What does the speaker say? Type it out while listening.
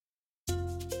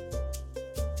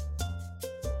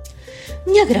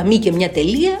Μια γραμμή και μια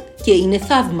τελεία και είναι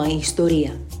θαύμα η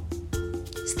ιστορία.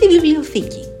 Στη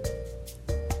βιβλιοθήκη.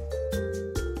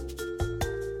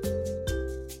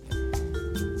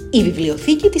 Η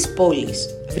βιβλιοθήκη της πόλης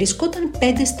βρισκόταν 5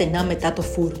 στενά μετά το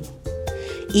φούρνο.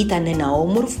 Ήταν ένα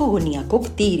όμορφο γωνιακό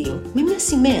κτίριο με μια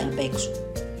σημαία απ' έξω.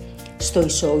 Στο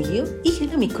ισόγειο είχε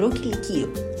ένα μικρό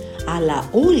κηλικείο, αλλά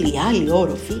όλοι οι άλλοι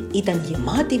όροφοι ήταν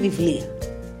γεμάτοι βιβλία.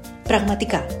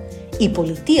 Πραγματικά, η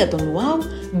πολιτεία των Ουάου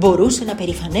μπορούσε να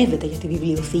περηφανεύεται για τη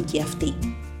βιβλιοθήκη αυτή.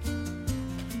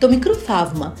 Το Μικρό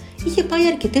Θαύμα είχε πάει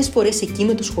αρκετές φορές εκεί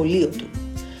με το σχολείο του.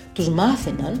 Τους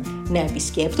μάθαιναν να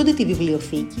επισκέπτονται τη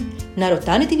βιβλιοθήκη, να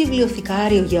ρωτάνε τη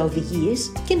βιβλιοθηκάριο για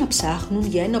οδηγίες και να ψάχνουν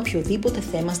για ένα οποιοδήποτε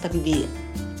θέμα στα βιβλία.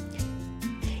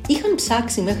 Είχαν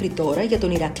ψάξει μέχρι τώρα για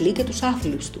τον Ηρακλή και τους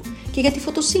άθλους του και για τη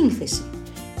φωτοσύνθεση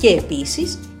και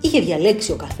επίσης είχε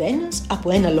διαλέξει ο καθένας από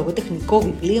ένα λογοτεχνικό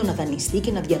βιβλίο να δανειστεί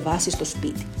και να διαβάσει στο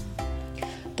σπίτι.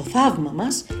 Το θαύμα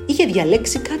μας είχε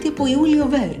διαλέξει κάτι από Ιούλιο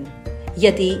Βέρν,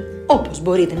 γιατί όπως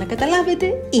μπορείτε να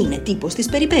καταλάβετε είναι τύπος της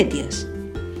περιπέτειας.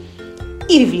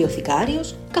 Η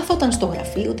βιβλιοθηκάριος καθόταν στο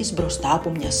γραφείο της μπροστά από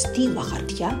μια στίβα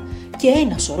χαρτιά και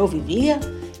ένα σωρό βιβλία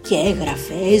και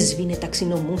έγραφε, έσβηνε,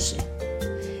 ταξινομούσε.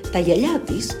 Τα γυαλιά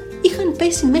της είχαν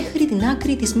πέσει μέχρι την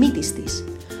άκρη της μύτης της,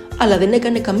 αλλά δεν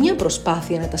έκανε καμιά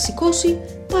προσπάθεια να τα σηκώσει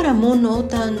παρά μόνο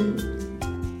όταν...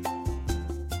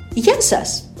 «Γεια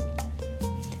σας!»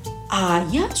 «Α,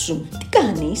 γεια σου! Τι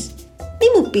κάνεις?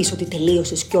 Μη μου πεις ότι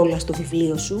τελείωσες κιόλας το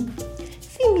βιβλίο σου.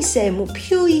 Θύμισέ μου,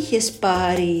 ποιο είχες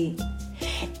πάρει?»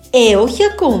 Όχι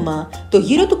ακόμα. Το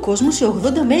γύρο του κόσμου σε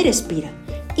 80 μέρες πήρα.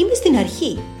 Είμαι στην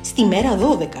αρχή, στη μέρα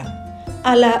 12.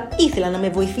 Αλλά ήθελα να με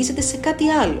βοηθήσετε σε κάτι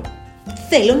άλλο.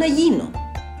 Θέλω να γίνω.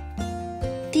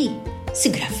 Τι,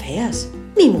 συγγραφέας?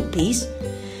 Μη μου πεις.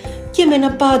 Και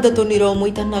εμένα πάντα το όνειρό μου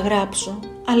ήταν να γράψω.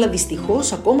 Αλλά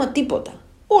δυστυχώς ακόμα τίποτα.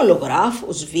 Όλο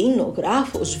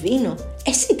γράφω, σβήνω.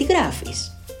 Εσύ τι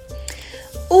γράφεις?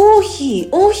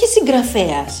 Όχι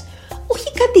συγγραφέας.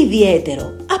 Όχι κάτι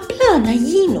ιδιαίτερο, απλά να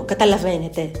γίνω,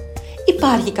 καταλαβαίνετε.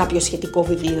 Υπάρχει κάποιο σχετικό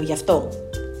βιβλίο γι' αυτό?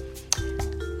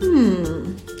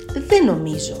 Δεν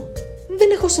νομίζω. Δεν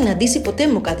έχω συναντήσει ποτέ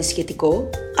μου κάτι σχετικό,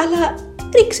 αλλά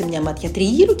ρίξε μια ματιά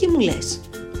τριγύρω και μου λες.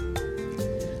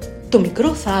 Το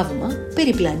Μικρό Θαύμα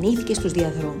περιπλανήθηκε στους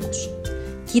διαδρόμους.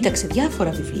 Κοίταξε διάφορα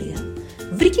βιβλία,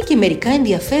 βρήκε και μερικά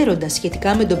ενδιαφέροντα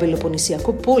σχετικά με τον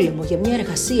Πελοποννησιακό πόλεμο για μια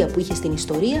εργασία που είχε στην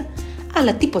ιστορία,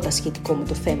 αλλά τίποτα σχετικό με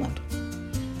το θέμα του.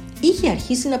 Είχε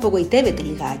αρχίσει να απογοητεύεται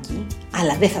λιγάκι,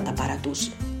 αλλά δεν θα τα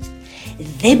παρατούσε.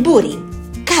 Δεν μπορεί,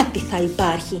 κάτι θα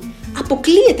υπάρχει,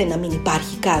 αποκλείεται να μην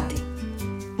υπάρχει κάτι.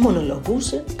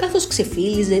 Μονολογούσε καθώς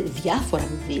ξεφύλιζε διάφορα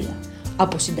βιβλία,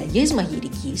 από συνταγές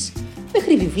μαγειρικής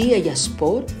μέχρι βιβλία για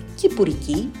σπορ,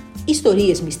 κυπουρική,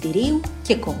 ιστορίες μυστηρίου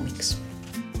και κόμιξ.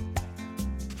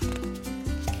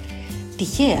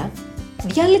 Τυχαία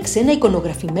διάλεξε ένα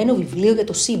εικονογραφημένο βιβλίο για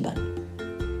το σύμπαν.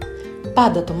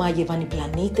 Πάντα το μάγευαν οι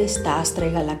πλανήτες, τα άστρα, οι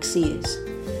γαλαξίες.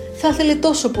 Θα ήθελε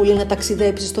τόσο πολύ να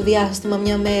ταξιδέψει στο διάστημα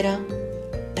μια μέρα.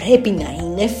 Πρέπει να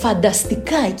είναι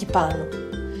φανταστικά εκεί πάνω.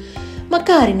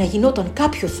 Μακάρι να γινόταν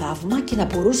κάποιο θαύμα και να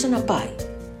μπορούσε να πάει.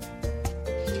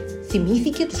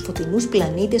 Θυμήθηκε τους φωτεινούς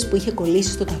πλανήτες που είχε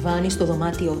κολλήσει στο ταβάνι στο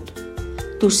δωμάτιό του.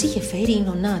 Τους είχε φέρει η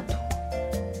νονά του.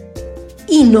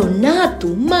 Η νονά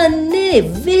του, μα ναι,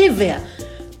 βέβαια.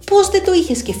 Πώς δεν το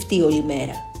είχε σκεφτεί όλη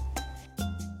μέρα.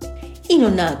 Η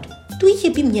νονά του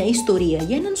είχε πει μια ιστορία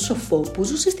για έναν σοφό που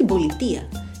ζούσε στην πολιτεία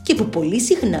και που πολύ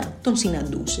συχνά τον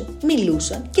συναντούσε,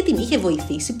 μιλούσαν και την είχε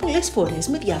βοηθήσει πολλές φορές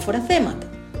με διάφορα θέματα.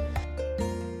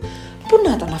 Πού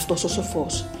να ήταν αυτός ο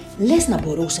σοφός? Λες να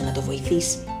μπορούσε να το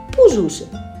βοηθήσει? Πού ζούσε?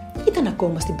 Ήταν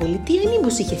ακόμα στην πολιτεία ή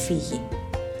μήπως είχε φύγει?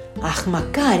 Αχ,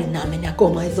 μακάρι να έμενε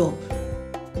ακόμα εδώ.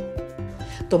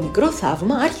 Το Μικρό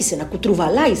Θαύμα άρχισε να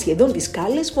κουτρουβαλάει σχεδόν τις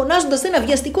σκάλες, φωνάζοντας ένα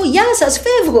βιαστικό «Γεια σας,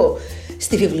 φεύγω!»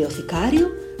 στη βιβλιοθηκάριο,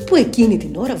 που εκείνη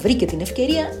την ώρα βρήκε την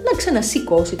ευκαιρία να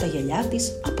ξανασηκώσει τα γυαλιά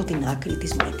της από την άκρη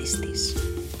της μύτης της.